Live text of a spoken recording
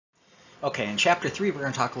Okay, in Chapter 3, we're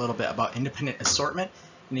going to talk a little bit about independent assortment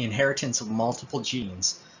and the inheritance of multiple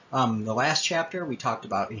genes. The last chapter, we talked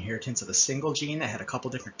about inheritance of a single gene that had a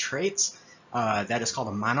couple different traits. That is called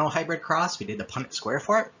a monohybrid cross. We did the Punnett square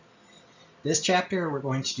for it. This chapter, we're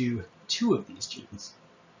going to do two of these genes.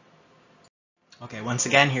 Okay, once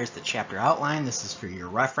again, here's the chapter outline. This is for your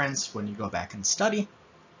reference when you go back and study.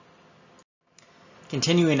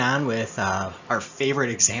 Continuing on with our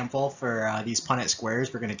favorite example for these Punnett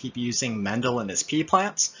squares, we're going to keep using Mendel and his pea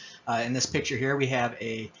plants. In this picture here, we have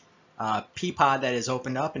a pea pod that is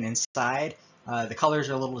opened up, and inside, the colors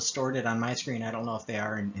are a little distorted on my screen. I don't know if they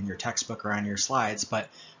are in your textbook or on your slides, but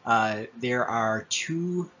there are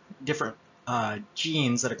two different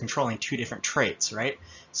genes that are controlling two different traits, right?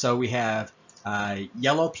 So we have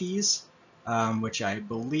yellow peas, which I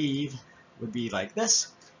believe would be like this.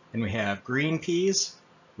 And we have green peas,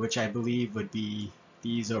 which I believe would be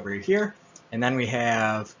these over here. And then we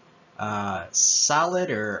have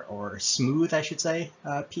solid or smooth, I should say,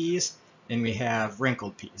 peas. And we have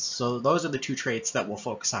wrinkled peas. So those are the two traits that we'll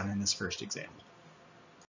focus on in this first example.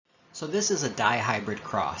 So this is a dihybrid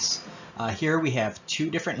cross. Here we have two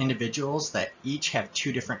different individuals that each have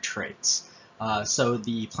two different traits. So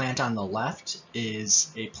the plant on the left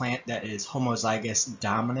is a plant that is homozygous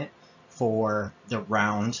dominant for the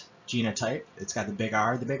round genotype. It's got the big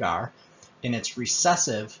R, and it's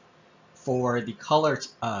recessive for the color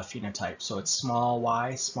phenotype. So it's small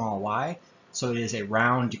y, so it is a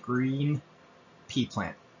round green pea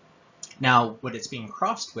plant. Now what it's being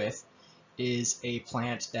crossed with is a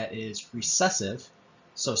plant that is recessive,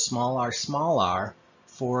 so small r,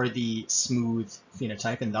 for the smooth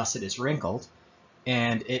phenotype, and thus it is wrinkled,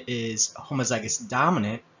 and it is homozygous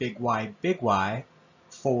dominant, big Y,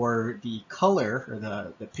 for the color or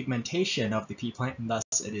the pigmentation of the pea plant, and thus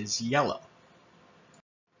it is yellow.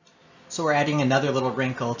 So we're adding another little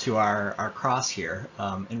wrinkle to our cross here,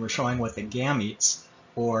 and we're showing what the gametes,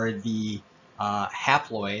 or the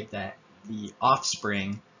haploid, that the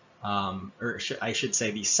offspring, I should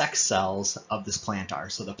say the sex cells of this plant are.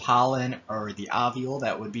 So the pollen or the ovule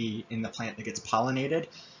that would be in the plant that gets pollinated,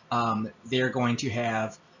 they're going to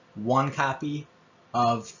have one copy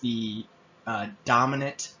of the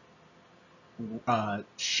dominant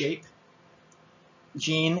shape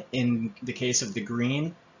gene in the case of the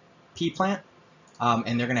green pea plant,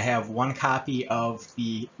 and they're going to have one copy of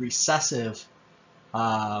the recessive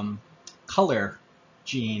color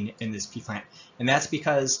gene in this pea plant, and that's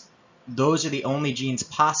because those are the only genes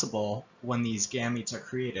possible when these gametes are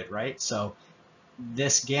created, right? So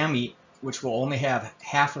this gamete, which will only have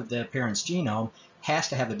half of the parent's genome, has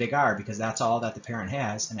to have a big R because that's all that the parent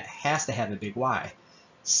has, and it has to have a big Y.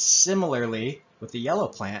 Similarly, with the yellow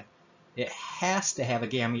plant, it has to have a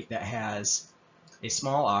gamete that has a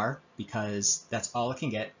small r because that's all it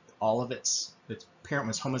can get. All of its parent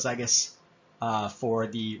was homozygous for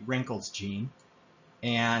the wrinkled gene,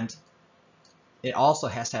 and it also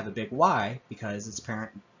has to have a big Y because its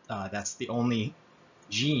parent, that's the only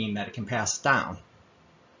gene that it can pass down.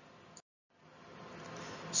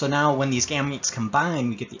 So now when these gametes combine,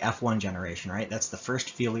 we get the F1 generation, right? That's the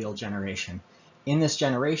first filial generation. In this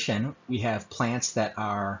generation, we have plants that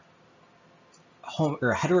are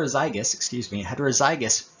heterozygous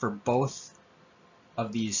for both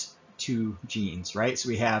of these two genes, right? So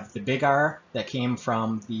we have the big R that came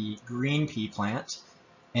from the green pea plant,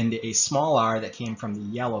 and a small r that came from the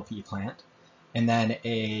yellow pea plant, and then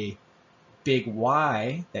a big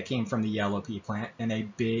Y that came from the yellow pea plant, and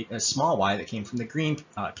a small y that came from the green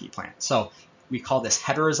pea plant. So we call this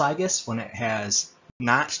heterozygous when it has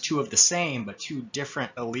not two of the same, but two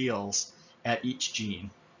different alleles at each gene.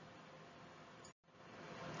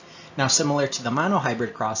 Now, similar to the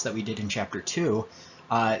monohybrid cross that we did in Chapter 2,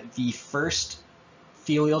 the first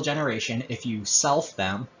filial generation, if you self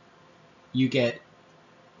them, you get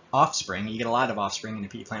offspring. You get a lot of offspring in a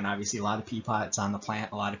pea plant, obviously a lot of pea pods on the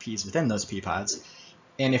plant, a lot of peas within those pea pods.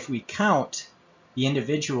 And if we count the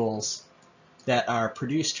individuals that are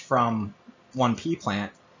produced from one pea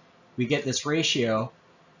plant, we get this ratio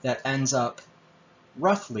that ends up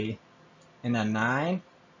roughly in a 9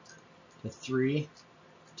 to 3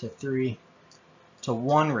 to 3 to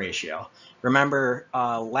 1 ratio. Remember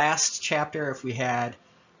last chapter, if we had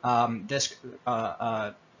this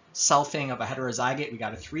selfing of a heterozygote, we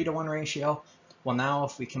got a 3 to 1 ratio. Well, now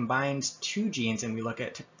if we combined two genes and we look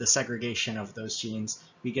at the segregation of those genes,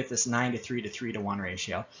 we get this 9 to 3 to 3 to 1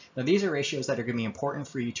 ratio. Now these are ratios that are going to be important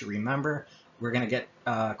for you to remember. We're going to get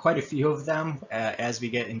quite a few of them as we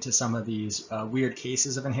get into some of these weird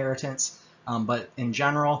cases of inheritance. But in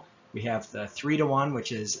general, we have the 3 to 1,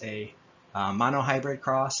 which is a monohybrid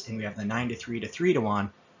cross, and we have the 9 to 3 to 3 to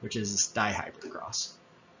 1, which is this dihybrid cross.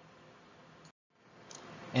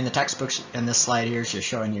 In the textbook, in this slide here, is just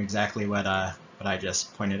showing you exactly what I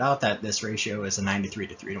just pointed out, that this ratio is a 9:3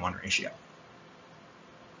 to 3:1 ratio.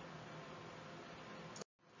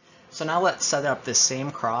 So now let's set up this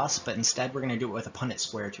same cross, but instead we're going to do it with a Punnett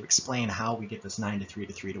square to explain how we get this 9:3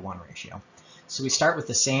 to 3:1 ratio. So we start with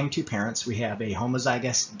the same two parents. We have a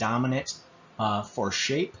homozygous dominant for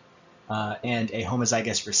shape and a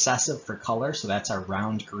homozygous recessive for color, so that's our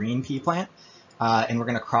round green pea plant. And we're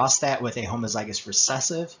going to cross that with a homozygous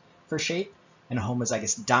recessive for shape and a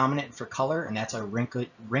homozygous dominant for color, and that's our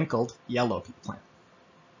wrinkled yellow pea plant.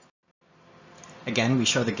 Again, we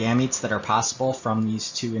show the gametes that are possible from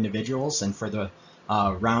these two individuals, and for the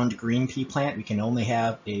round green pea plant, we can only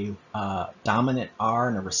have a dominant R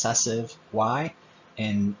and a recessive Y,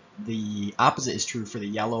 and the opposite is true for the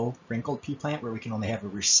yellow wrinkled pea plant, where we can only have a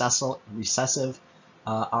recessive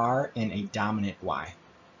R and a dominant Y.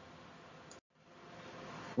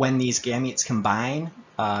 When these gametes combine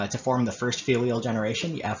to form the first filial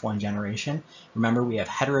generation, the F1 generation, remember we have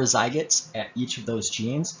heterozygotes at each of those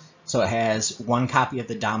genes, so it has one copy of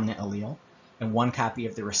the dominant allele and one copy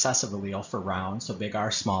of the recessive allele for round, so big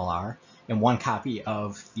R, small r, and one copy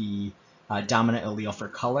of the dominant allele for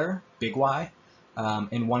color, big Y,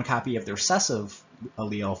 and one copy of the recessive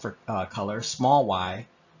allele for color, small y,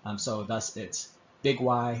 so thus it's big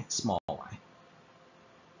Y, small y.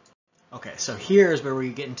 Okay, so here's where we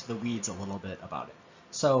get into the weeds a little bit about it.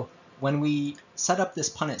 So when we set up this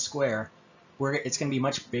Punnett square, it's going to be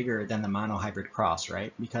much bigger than the monohybrid cross,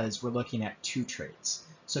 right? Because we're looking at two traits.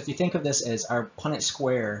 So if you think of this as our Punnett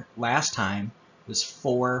square last time was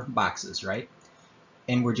 4 boxes, right?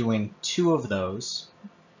 And we're doing 2 of those,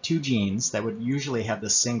 2 genes that would usually have the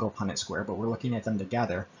single Punnett square, but we're looking at them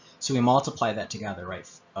together. So we multiply that together, right?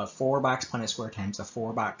 A 4-box Punnett square times a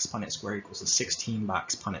 4-box Punnett square equals a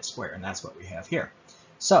 16-box Punnett square, and that's what we have here.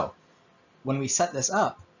 So when we set this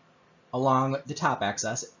up along the top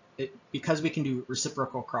axis, because we can do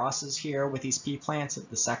reciprocal crosses here with these pea plants,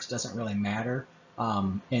 the sex doesn't really matter.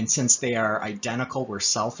 And since they are identical, we're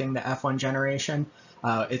selfing the F1 generation.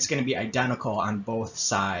 It's going to be identical on both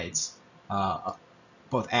sides,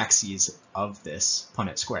 both axes of this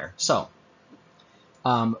Punnett square. So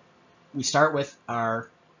we start with our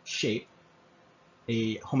shape,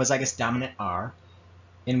 a homozygous dominant R,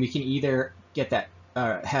 and we can either get that,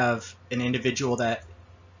 have an individual that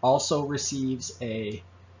also receives a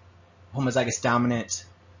homozygous dominant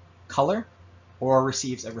color or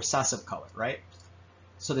receives a recessive color, right?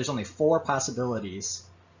 So there's only 4 possibilities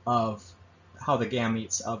of how the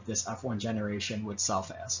gametes of this F1 generation would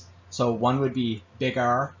self as. So one would be big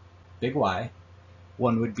R, big Y.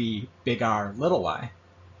 One would be big R, little y.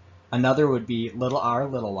 Another would be little r,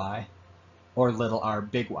 little y, or little r,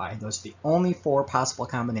 big Y. Those are the only 4 possible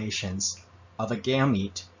combinations of a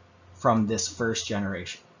gamete from this first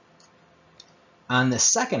generation. On the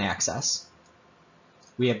second axis,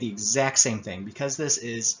 we have the exact same thing. Because this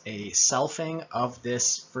is a selfing of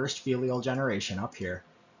this first filial generation up here,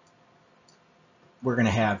 we're going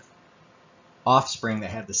to have offspring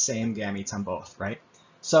that have the same gametes on both, right?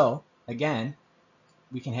 So again,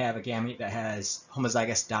 we can have a gamete that has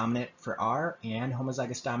homozygous dominant for R and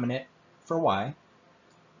homozygous dominant for Y.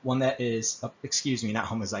 One that is, excuse me, not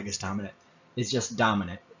homozygous dominant, is just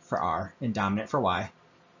dominant for R and dominant for Y.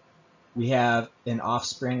 We have an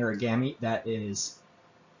offspring or a gamete that is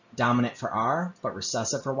dominant for R but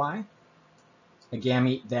recessive for Y. A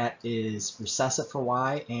gamete that is recessive for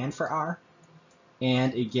Y and for R.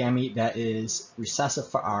 And a gamete that is recessive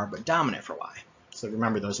for R but dominant for Y. So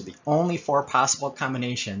remember, those are the only 4 possible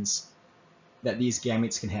combinations that these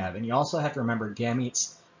gametes can have. And you also have to remember,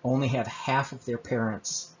 gametes only have half of their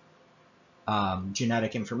parents'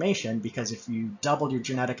 genetic information, because if you doubled your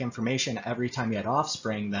genetic information every time you had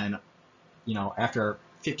offspring, then, you know, after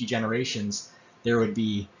 50 generations, there would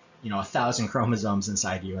be, you know, 1,000 chromosomes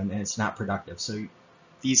inside you, and it's not productive. So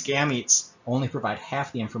these gametes only provide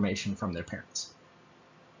half the information from their parents.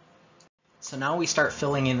 So now we start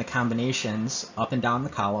filling in the combinations up and down the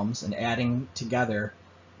columns and adding together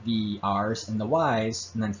the R's and the Y's,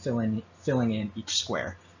 and then filling in each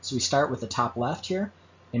square. So we start with the top left here,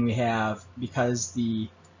 and we have, because the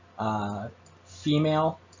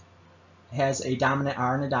female has a dominant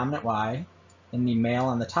R and a dominant Y, and the male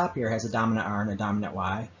on the top here has a dominant R and a dominant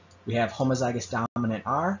Y, we have homozygous dominant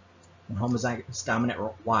R and homozygous dominant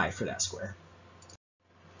Y for that square.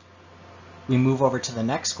 We move over to the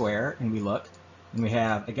next square and we look, and we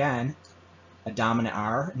have, again, a dominant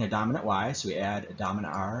R and a dominant Y, so we add a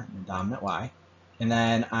dominant R and a dominant Y. And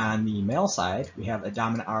then on the male side, we have a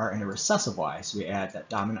dominant R and a recessive Y, so we add that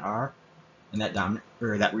dominant R and that dominant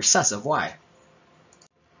or that recessive Y.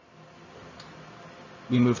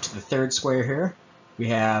 We move to the third square here. We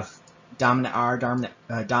have dominant R,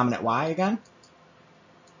 dominant Y again.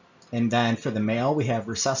 And then for the male, we have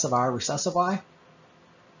recessive R, recessive Y.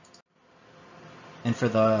 And for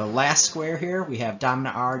the last square here, we have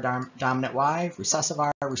dominant R, dominant Y, recessive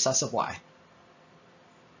R, recessive Y.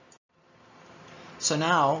 So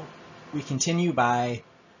now we continue by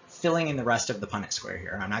filling in the rest of the Punnett square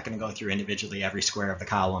here. I'm not going to go through individually every square of the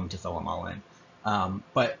column to fill them all in.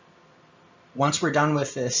 But once we're done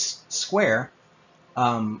with this square,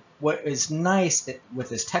 what is nice with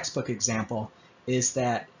this textbook example is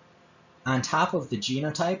that on top of the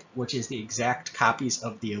genotype, which is the exact copies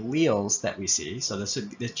of the alleles that we see, so the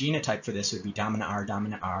genotype for this would be dominant R,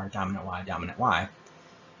 dominant Y, dominant Y.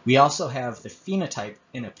 We also have the phenotype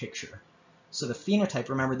in a picture. So the phenotype,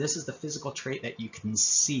 remember, this is the physical trait that you can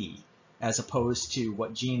see as opposed to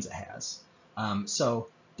what genes it has. So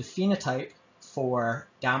the phenotype for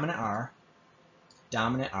dominant R,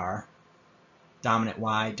 dominant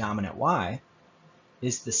Y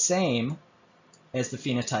is the same as the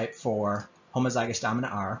phenotype for homozygous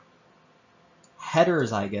dominant R,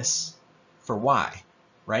 heterozygous for Y,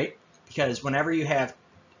 right? Because whenever you have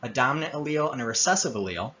a dominant allele and a recessive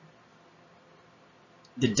allele,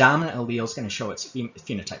 the dominant allele is going to show its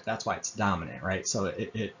phenotype. That's why it's dominant, right? So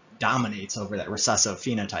it dominates over that recessive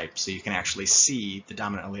phenotype, so you can actually see the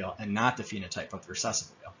dominant allele and not the phenotype of the recessive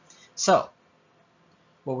allele. So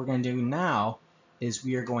what we're going to do now is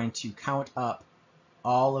we are going to count up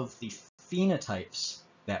all of the phenotypes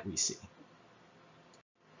that we see.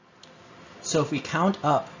 So if we count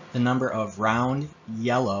up the number of round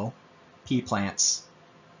yellow pea plants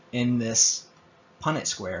in this Punnett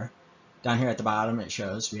square, down here at the bottom it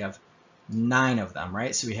shows we have 9 of them,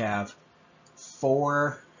 right? So we have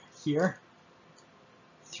 4 here,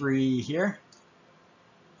 3 here,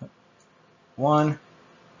 1,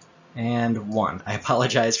 and 1. I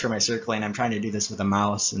apologize for my circling. I'm trying to do this with a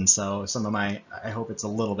mouse, and so I hope it's a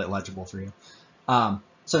little bit legible for you.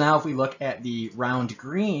 So now if we look at the round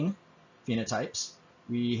green phenotypes,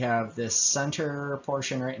 we have this center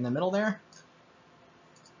portion right in the middle there.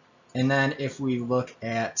 And then if we look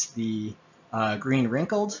at the green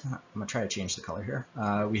wrinkled, I'm going to try to change the color here.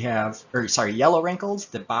 We have, yellow wrinkled,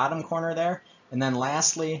 the bottom corner there. And then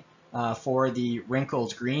lastly, for the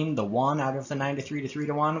wrinkled green, the 1 out of the 9 to 3 to 3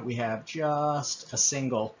 to 1, we have just a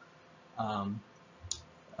single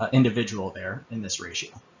individual there in this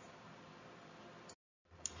ratio.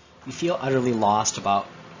 If you feel utterly lost about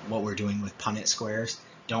what we're doing with Punnett squares,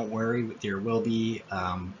 don't worry, there will be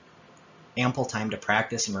ample time to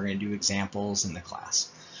practice, and we're going to do examples in the class.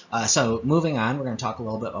 So moving on, we're going to talk a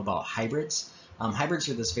little bit about hybrids. Hybrids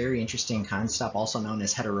are this very interesting concept, also known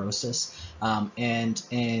as heterosis. And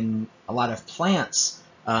in a lot of plants,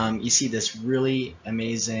 you see this really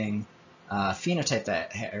amazing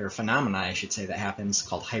phenotype or phenomena, I should say, that happens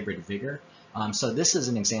called hybrid vigor. So this is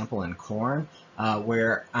an example in corn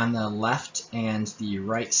where on the left and the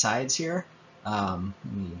right sides here, let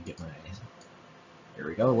me get my, there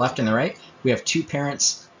we go, left and the right, we have 2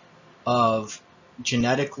 parents of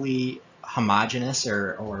genetically homogeneous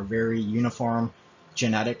or very uniform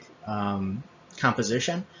genetic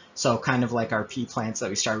composition. So kind of like our pea plants that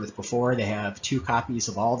we started with before, they have 2 copies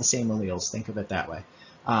of all the same alleles. Think of it that way.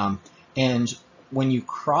 And when you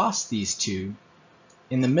cross these 2,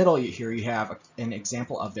 in the middle here you have an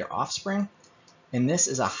example of their offspring, and this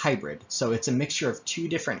is a hybrid. So it's a mixture of 2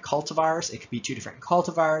 different cultivars. It could be 2 different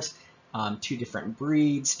cultivars, 2 different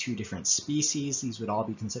breeds, 2 different species. These would all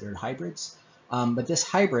be considered hybrids. But this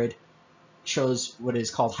hybrid shows what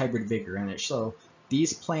is called hybrid vigor, and so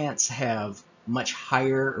these plants have much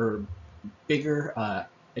higher or bigger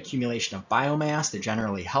accumulation of biomass. They're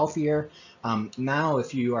generally healthier. Now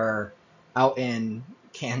if you are out in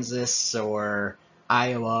Kansas or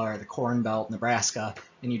Iowa or the Corn Belt, Nebraska,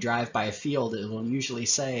 and you drive by a field, it will usually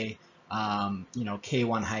say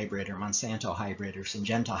K1 hybrid or Monsanto hybrid or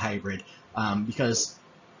Syngenta hybrid, because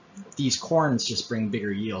these corns just bring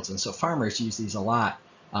bigger yields, and so farmers use these a lot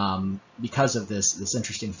because of this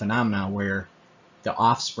interesting phenomena where the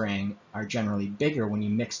offspring are generally bigger when you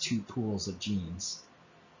mix 2 pools of genes.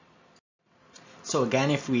 So again,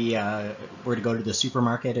 if we were to go to the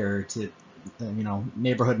supermarket or to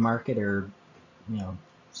neighborhood market or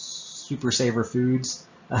Super Saver Foods,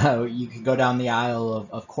 you could go down the aisle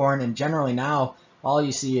of corn, and generally now all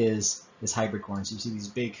you see is hybrid corn. So you see these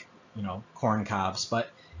big corn cobs, but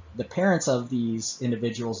the parents of these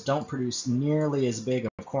individuals don't produce nearly as big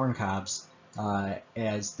of corn cobs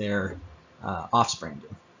as their offspring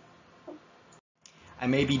do. I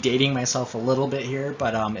may be dating myself a little bit here,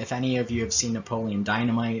 but if any of you have seen Napoleon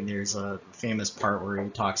Dynamite, there's a famous part where he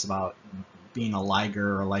talks about being a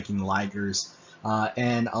liger or liking ligers.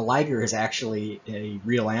 And a liger is actually a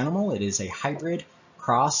real animal. It is a hybrid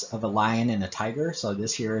cross of a lion and a tiger. So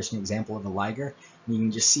this here is an example of a liger. You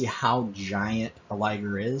can just see how giant a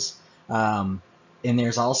liger is. And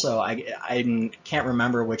there's also, I can't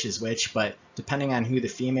remember which is which, but depending on who the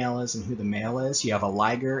female is and who the male is, you have a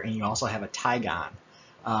liger and you also have a tigon.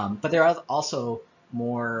 But there are also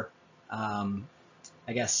more,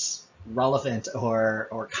 I guess, relevant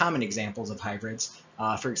or common examples of hybrids.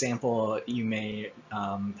 For example, you may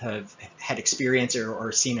have had experience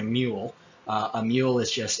or seen a mule. A mule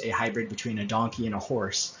is just a hybrid between a donkey and a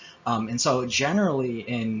horse. And so generally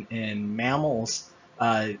in mammals,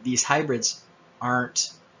 these hybrids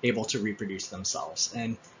aren't able to reproduce themselves.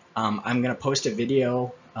 And I'm going to post a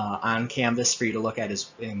video on Canvas for you to look at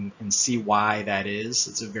and see why that is.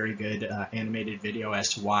 It's a very good animated video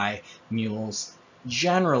as to why mules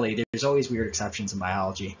generally, there's always weird exceptions in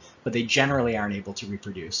biology, but they generally aren't able to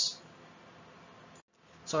reproduce.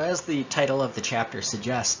 So as the title of the chapter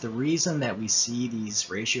suggests, the reason that we see these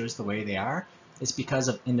ratios the way they are is because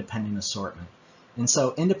of independent assortment. And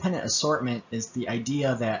so independent assortment is the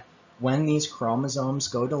idea that when these chromosomes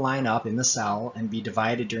go to line up in the cell and be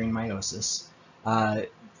divided during meiosis,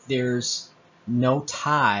 there's no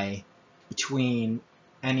tie between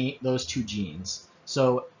those two genes.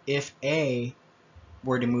 So if A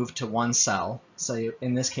were to move to one cell, so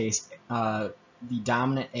in this case, the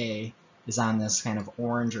dominant A is on this kind of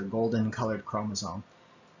orange or golden colored chromosome.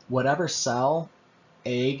 Whatever cell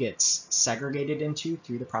A gets segregated into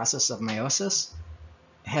through the process of meiosis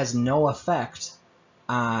has no effect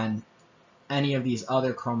on any of these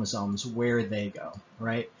other chromosomes where they go,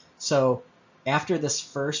 right? So after this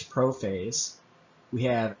first prophase, we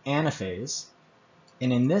have anaphase,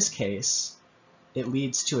 and in this case, it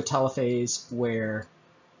leads to a telophase where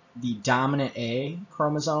the dominant A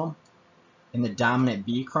chromosome and the dominant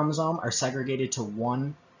B chromosome are segregated to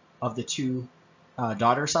one of the two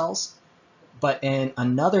daughter cells. But in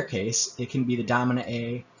another case, it can be the dominant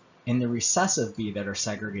A and the recessive B that are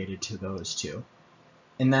segregated to those two.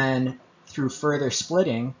 And then through further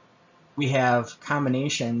splitting, we have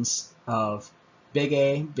combinations of big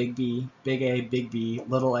A, big B, big A, big B,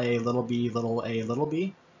 little a, little b, little a, little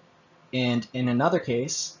b. And in another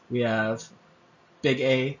case, we have big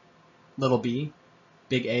A, little b,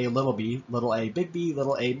 big A, little b, little a, big B,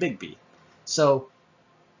 little a, big B. So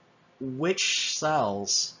which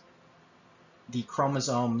cells the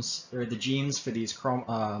chromosomes or the genes for these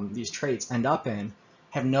traits end up in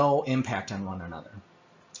have no impact on one another.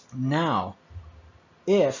 Now,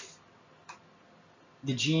 if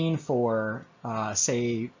the gene for,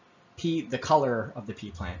 say, the color of the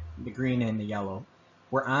pea plant, the green and the yellow,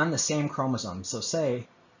 were on the same chromosome, so say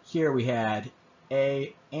here we had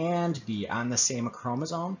A and B on the same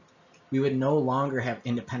chromosome, we would no longer have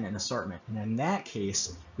independent assortment. And in that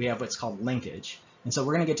case, we have what's called linkage. And so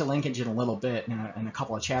we're going to get to linkage in a little bit in a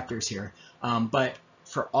couple of chapters here. But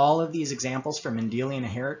for all of these examples for Mendelian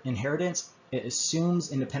inheritance, it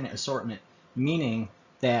assumes independent assortment, meaning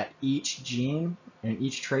that each gene and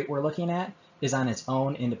each trait we're looking at is on its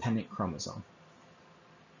own independent chromosome.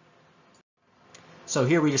 So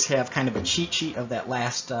here we just have kind of a cheat sheet of that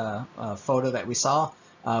last photo that we saw.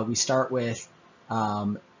 We start with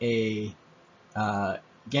a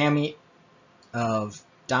gamete of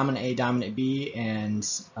dominant A, dominant B, and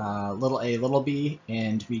little b,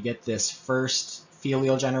 and we get this first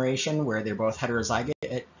filial generation where they're both heterozygous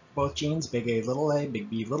at both genes, big A, big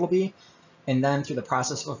B, little b. And then through the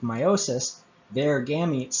process of meiosis, their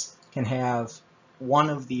gametes can have one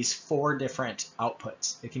of these four different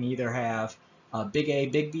outputs. It can either have a big A,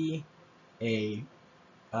 big B, a,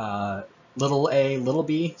 little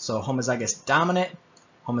b, so homozygous dominant,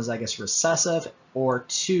 homozygous recessive, or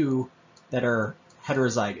two that are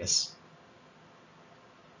heterozygous.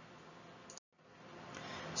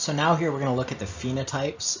 So now here we're going to look at the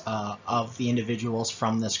phenotypes of the individuals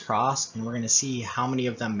from this cross, and we're going to see how many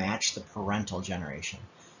of them match the parental generation.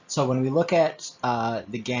 So when we look at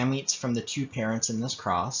the gametes from the two parents in this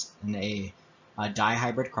cross, in a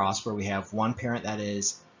dihybrid cross where we have one parent that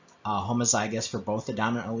is homozygous for both the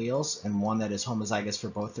dominant alleles and one that is homozygous for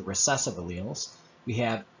both the recessive alleles, we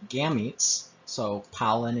have gametes, so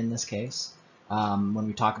pollen in this case, when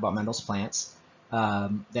we talk about Mendel's plants,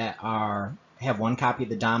 that have one copy of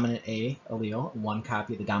the dominant A allele, one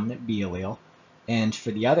copy of the dominant B allele. And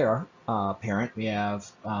for the other parent, we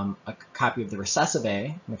have a copy of the recessive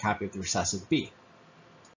A and a copy of the recessive B.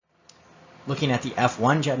 Looking at the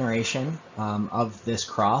F1 generation of this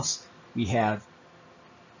cross, we have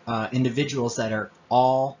individuals that are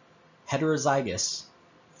all heterozygous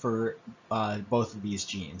for both of these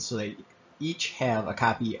genes. So they each have a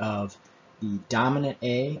copy of the dominant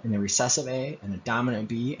A and the recessive A, and a dominant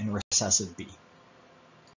B and a recessive B.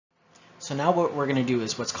 So now what we're going to do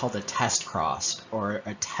is what's called a test cross, or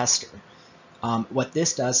a tester. What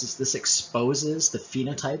this does is this exposes the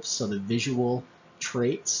phenotypes, so the visual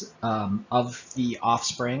traits of the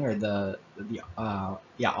offspring, or the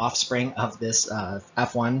offspring of this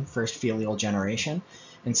F1 first filial generation.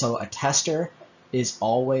 And so a tester is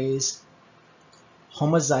always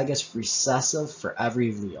homozygous recessive for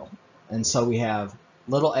every allele. And so we have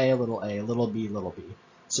little a, little b, little b.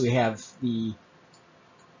 So we have the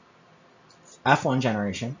F1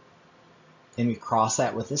 generation, and we cross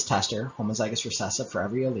that with this tester, homozygous recessive for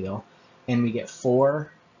every allele, and we get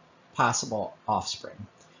 4 possible offspring.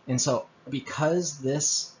 And so because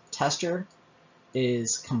this tester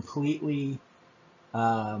is completely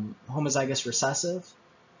homozygous recessive,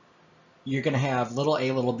 you're going to have little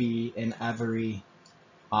a, little b in every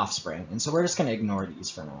offspring. And so we're just going to ignore these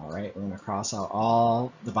for now, right? We're going to cross out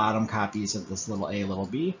all the bottom copies of this little a, little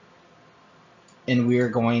b, and we're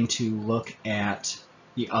going to look at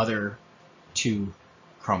the other 2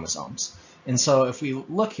 chromosomes. And so if we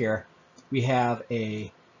look here, we have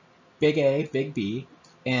a big A, big B,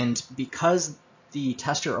 and because the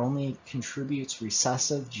tester only contributes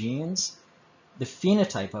recessive genes, the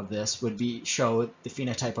phenotype of this would show the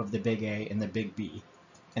phenotype of the big A and the big B.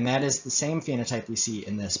 And that is the same phenotype we see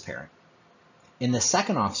in this parent. In the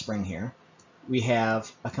second offspring here, we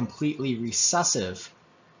have a completely recessive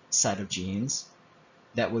set of genes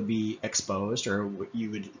that would be exposed, or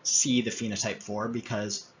you would see the phenotype for,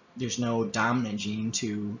 because there's no dominant gene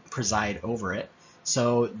to preside over it.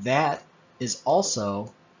 So that is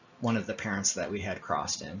also one of the parents that we had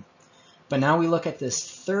crossed in. But now we look at this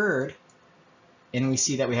third, and we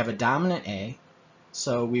see that we have a dominant A,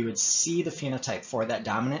 so we would see the phenotype for that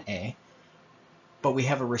dominant A, but we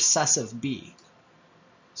have a recessive B.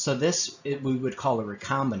 So this we would call a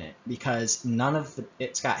recombinant, because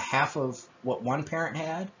it's got half of what one parent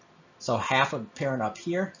had, so half of the parent up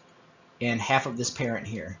here and half of this parent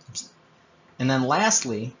here. And then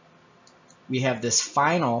lastly, we have this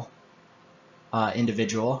final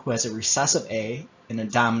individual who has a recessive A and a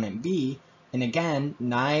dominant B, and again,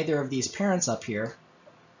 neither of these parents up here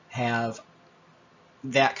have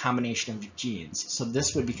that combination of genes, so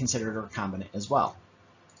this would be considered a recombinant as well.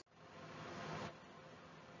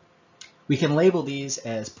 We can label these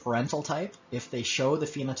as parental type if they show the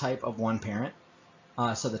phenotype of one parent.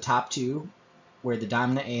 So the top 2, where the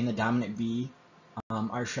dominant A and the dominant B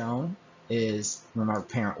are shown, is, remember,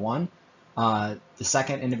 parent 1. The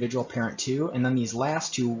second individual, parent 2, and then these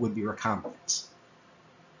last 2 would be recombinants.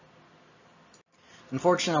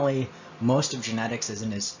 Unfortunately, most of genetics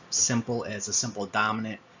isn't as simple as a simple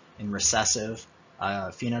dominant and recessive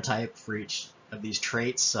phenotype for each of these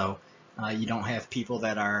traits. So you don't have people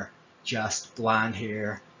that are just blonde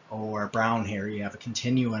hair or brown hair. You have a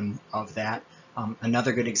continuum of that.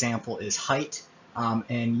 Another good example is height,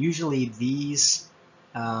 and usually these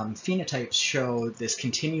phenotypes show this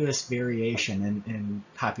continuous variation in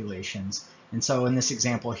populations. And so in this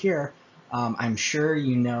example here, I'm sure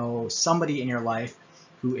you know somebody in your life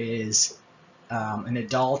who is an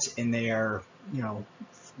adult, and they are,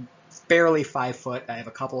 barely 5 foot. I have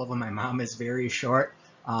a couple of them. My mom is very short.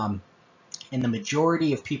 And the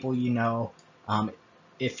majority of people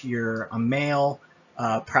if you're a male,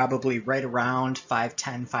 probably right around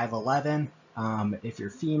 5'10", 5'11". If you're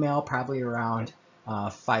female, probably around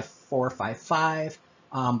 5'4",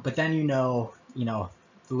 5'5". But then the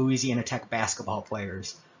Louisiana Tech basketball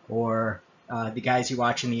players, or the guys you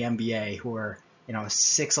watch in the NBA who are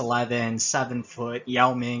 6'11", 7 foot.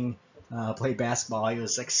 Yao Ming played basketball. He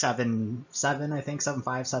was like 7'7", I think,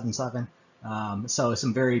 7'5", 7'7". So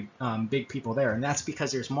some very big people there, and that's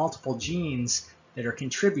because there's multiple genes that are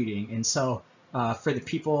contributing. And so for the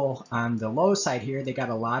people on the low side here, they got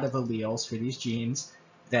a lot of alleles for these genes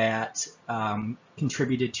that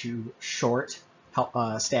contributed to short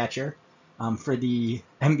stature. For the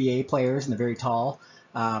NBA players and the very tall,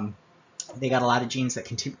 they got a lot of genes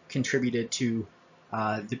that contributed to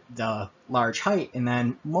the large height. And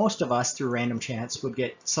then most of us, through random chance, would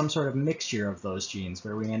get some sort of mixture of those genes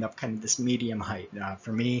where we end up kind of this medium height.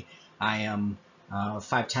 For me, I am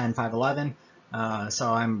 5'10", 5'11",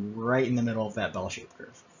 so I'm right in the middle of that bell-shaped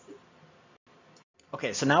curve.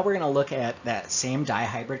 Okay, so now we're going to look at that same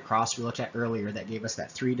dihybrid cross we looked at earlier that gave us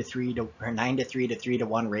that 9:3 to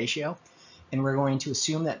 3:1 ratio. And we're going to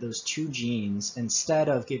assume that those 2 genes, instead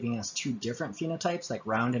of giving us 2 different phenotypes like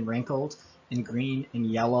round and wrinkled and green and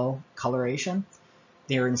yellow coloration,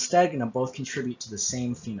 they're instead going to both contribute to the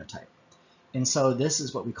same phenotype. And so this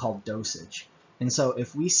is what we call dosage. And so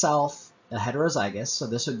if we self a heterozygous, so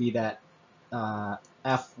this would be that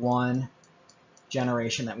F1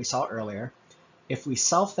 generation that we saw earlier, if we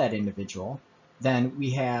self that individual, then we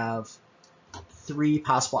have 3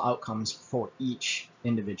 possible outcomes for each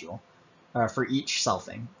individual, for each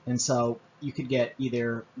selfing. And so you could get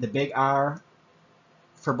either the big R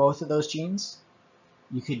for both of those genes,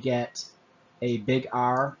 you could get a big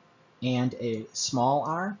R and a small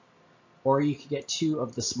r, or you could get 2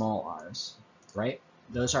 of the small r's, right?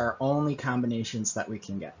 Those are only combinations that we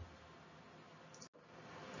can get.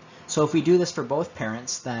 So if we do this for both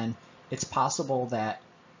parents, then it's possible that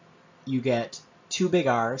you get 2 big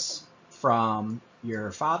R's from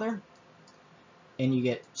your father, and you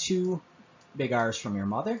get 2 big R's from your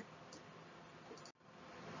mother.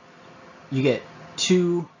 You get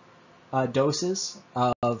 2 doses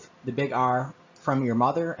of the big R from your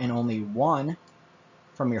mother and only 1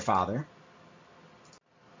 from your father.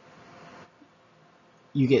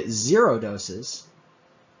 You get 0 doses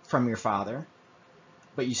from your father,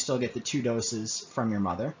 but you still get the 2 doses from your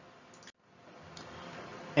mother.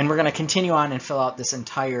 And we're going to continue on and fill out this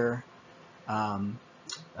entire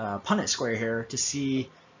Punnett square here to see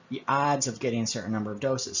the odds of getting a certain number of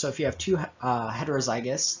doses. So if you have 2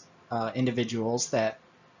 heterozygous individuals that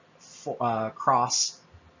cross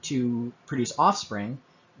to produce offspring,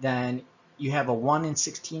 then you have a 1 in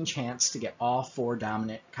 16 chance to get all 4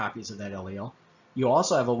 dominant copies of that allele. You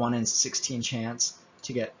also have a 1 in 16 chance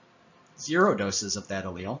to get 0 doses of that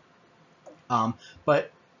allele,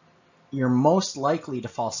 but you're most likely to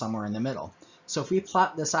fall somewhere in the middle. So if we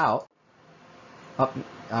plot this out,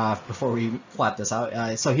 before we plot this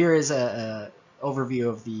out, so here is an overview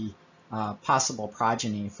of the possible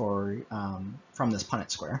progeny for from this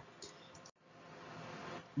Punnett square.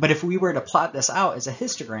 But if we were to plot this out as a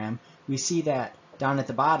histogram, we see that down at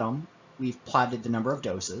the bottom, we've plotted the number of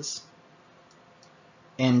doses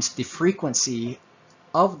and the frequency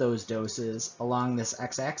of those doses along this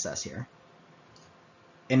x-axis here.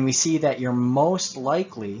 And we see that you're most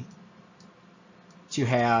likely to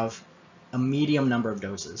have a medium number of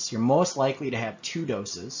doses. You're most likely to have 2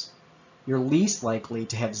 doses. You're least likely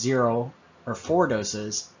to have 0 or 4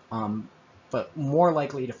 doses, but more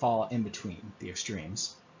likely to fall in between the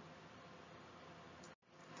extremes.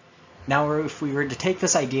 Now, if we were to take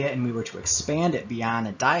this idea and we were to expand it beyond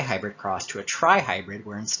a dihybrid cross to a trihybrid,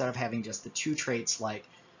 where instead of having just the 2 traits like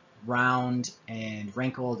round and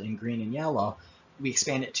wrinkled and green and yellow, we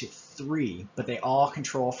expand it to 3, but they all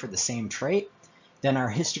control for the same trait, then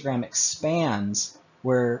our histogram expands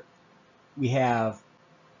where we have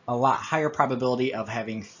a lot higher probability of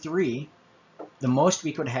having 3. The most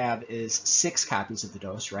we could have is 6 copies of the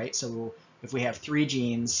dose, right? So if we have 3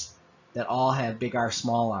 genes that all have big R,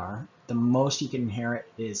 small r, the most you can inherit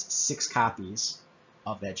is 6 copies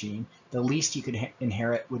of that gene. The least you could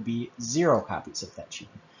inherit would be 0 copies of that gene.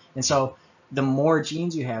 And so the more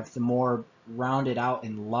genes you have, the more rounded out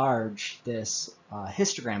and large this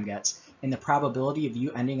histogram gets, and the probability of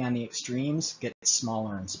you ending on the extremes gets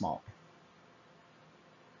smaller and smaller.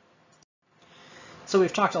 So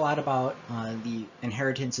we've talked a lot about the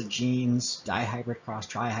inheritance of genes, dihybrid cross,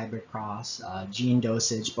 trihybrid cross, gene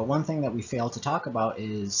dosage, but one thing that we fail to talk about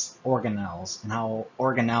is organelles and how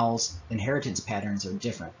organelles' inheritance patterns are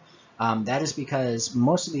different. That is because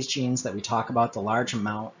most of these genes that we talk about, the large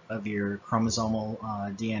amount of your chromosomal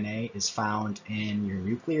DNA is found in your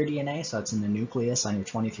nuclear DNA, so it's in the nucleus on your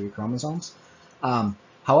 23 chromosomes.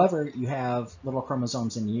 However, you have little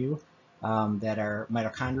chromosomes in you that are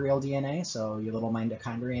mitochondrial DNA, so your little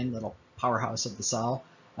mitochondrion, little powerhouse of the cell.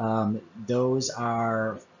 Those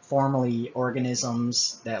are formerly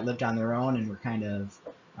organisms that lived on their own and were kind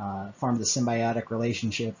of formed a symbiotic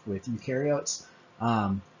relationship with eukaryotes.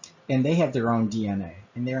 And they have their own DNA,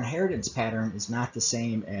 and their inheritance pattern is not the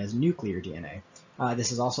same as nuclear DNA.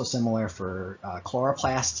 This is also similar for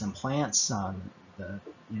chloroplasts and plants, the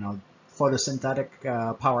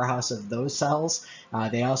photosynthetic powerhouse of those cells.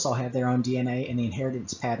 They also have their own DNA, and the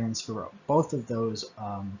inheritance patterns for both of those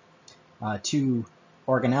 2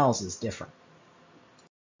 organelles is different.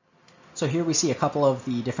 So here we see a couple of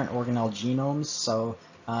the different organelle genomes. So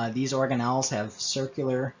these organelles have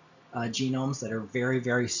circular genomes that are very,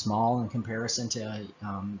 very small in comparison to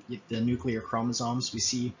the nuclear chromosomes. We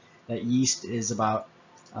see that yeast is about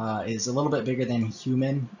is a little bit bigger than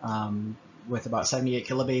human, with about 78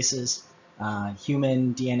 kilobases.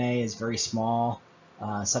 Human DNA is very small,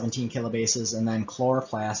 17 kilobases, and then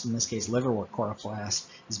chloroplast, in this case liverwort chloroplast,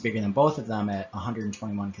 is bigger than both of them at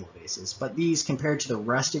 121 kilobases. But these, compared to the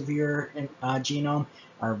rest of your genome,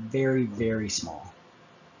 are very, very small.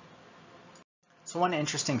 So one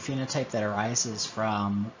interesting phenotype that arises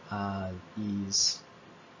from these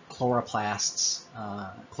chloroplasts,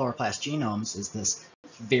 chloroplast genomes is this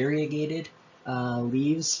variegated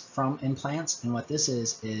leaves from in plants. And what this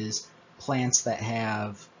is plants that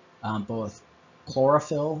have both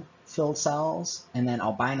chlorophyll-filled cells and then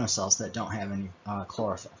albino cells that don't have any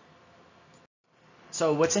chlorophyll.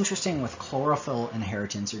 So what's interesting with chlorophyll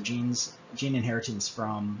inheritance or gene inheritance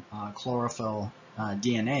from chlorophyll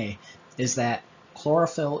DNA is that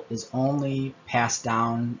chlorophyll is only passed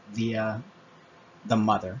down via the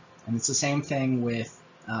mother. And it's the same thing with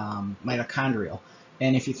mitochondrial.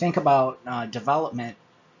 And if you think about development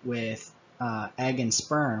with egg and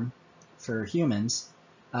sperm for humans,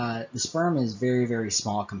 the sperm is very, very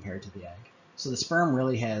small compared to the egg. So the sperm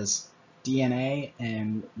really has DNA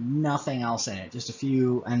and nothing else in it, just a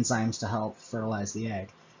few enzymes to help fertilize the egg.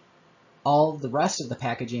 All the rest of the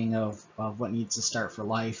packaging of what needs to start for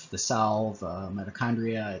life, the cell, the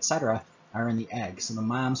mitochondria, etc., are in the egg. So the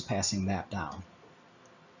mom's passing that down.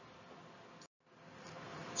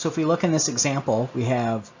 So if we look in this example, we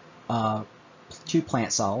have two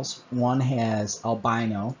plant cells. One has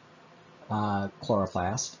albino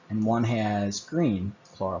chloroplast and one has green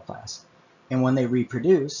chloroplast. And when they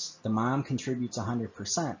reproduce, the mom contributes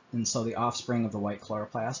 100%, and so the offspring of the white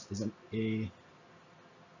chloroplast is an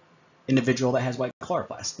individual that has white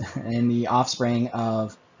chloroplast, and the offspring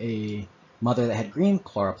of a mother that had green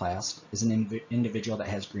chloroplast is an individual that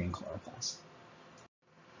has green chloroplast.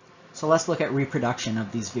 So let's look at reproduction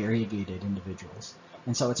of these variegated individuals.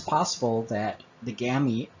 And so it's possible that the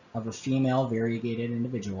gamete of a female variegated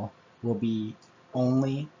individual will be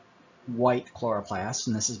only white chloroplasts,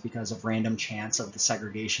 and this is because of random chance of the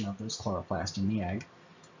segregation of those chloroplasts in the egg.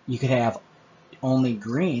 You could have only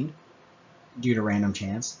green due to random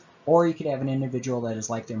chance, or you could have an individual that is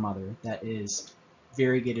like their mother, that is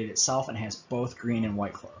variegated itself and has both green and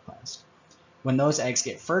white chloroplast. When those eggs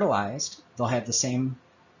get fertilized, they'll have the same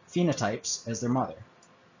phenotypes as their mother.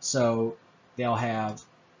 So they'll have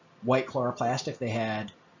white chloroplast if they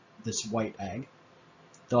had this white egg.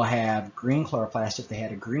 They'll have green chloroplast if they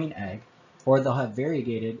had a green egg, or they'll have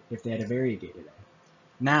variegated if they had a variegated egg.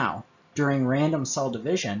 Now, during random cell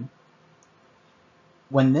division,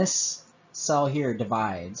 when this cell here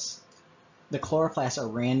divides, the chloroplasts are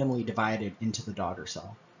randomly divided into the daughter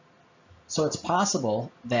cell. So it's possible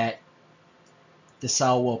that the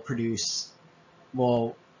cell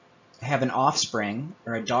will have an offspring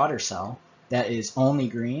or a daughter cell that is only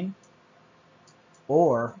green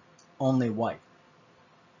or only white.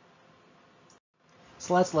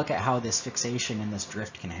 So let's look at how this fixation and this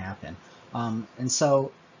drift can happen. And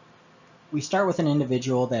so we start with an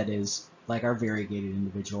individual that is like our variegated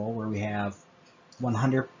individual, where we have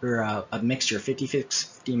 100 or a mixture,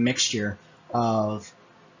 50-50 mixture of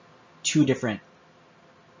two different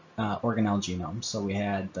organelle genomes. So we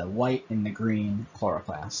had the white and the green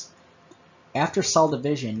chloroplasts. After cell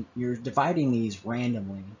division, you're dividing these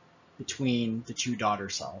randomly between the two daughter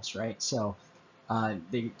cells, right? So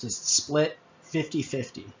they just split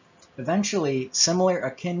 50-50. Eventually, similar,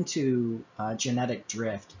 akin to genetic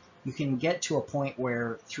drift, you can get to a point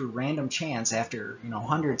where through random chance, after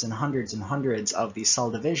hundreds and hundreds and hundreds of these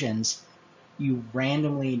cell divisions, you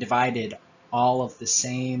randomly divided all of the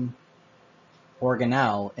same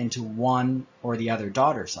organelle into one or the other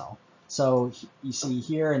daughter cell. So you see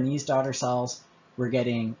here in these daughter cells, we're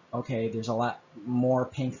getting, okay, there's a lot more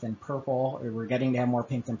pink than purple, or we're getting to have more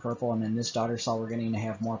pink than purple, and in this daughter cell, we're getting to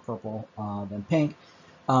have more purple than pink.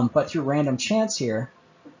 But through random chance here,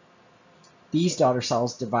 these daughter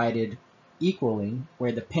cells divided equally,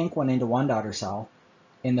 where the pink went into one daughter cell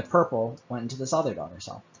and the purple went into this other daughter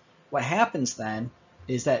cell. What happens then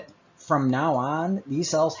is that from now on, these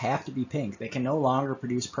cells have to be pink. They can no longer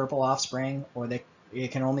produce purple offspring, or they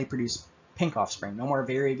can only produce pink offspring, no more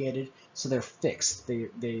variegated, so they're fixed.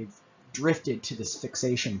 They've drifted to this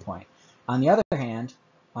fixation point. On the other hand,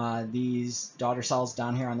 these daughter cells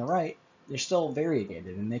down here on the right, they're still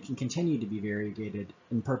variegated, and they can continue to be variegated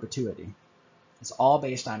in perpetuity. It's all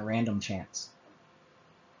based on random chance.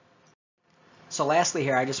 So lastly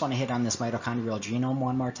here, I just want to hit on this mitochondrial genome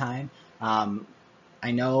one more time.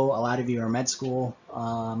 I know a lot of you are med school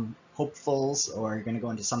hopefuls, or you're going to go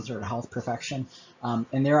into some sort of health profession,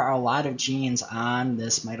 and there are a lot of genes on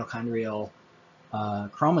this mitochondrial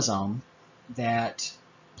chromosome that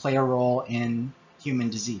play a role in human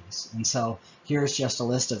disease. And so here's just a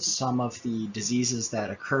list of some of the diseases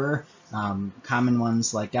that occur, common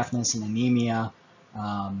ones like deafness and anemia,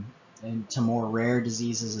 and to more rare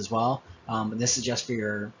diseases as well. But this is just for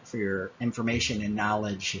your information and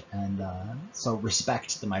knowledge, and so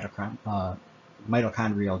respect the mitochondrial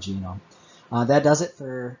genome. That does it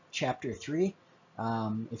for Chapter 3.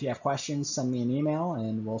 If you have questions, send me an email,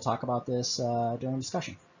 and we'll talk about this during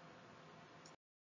discussion.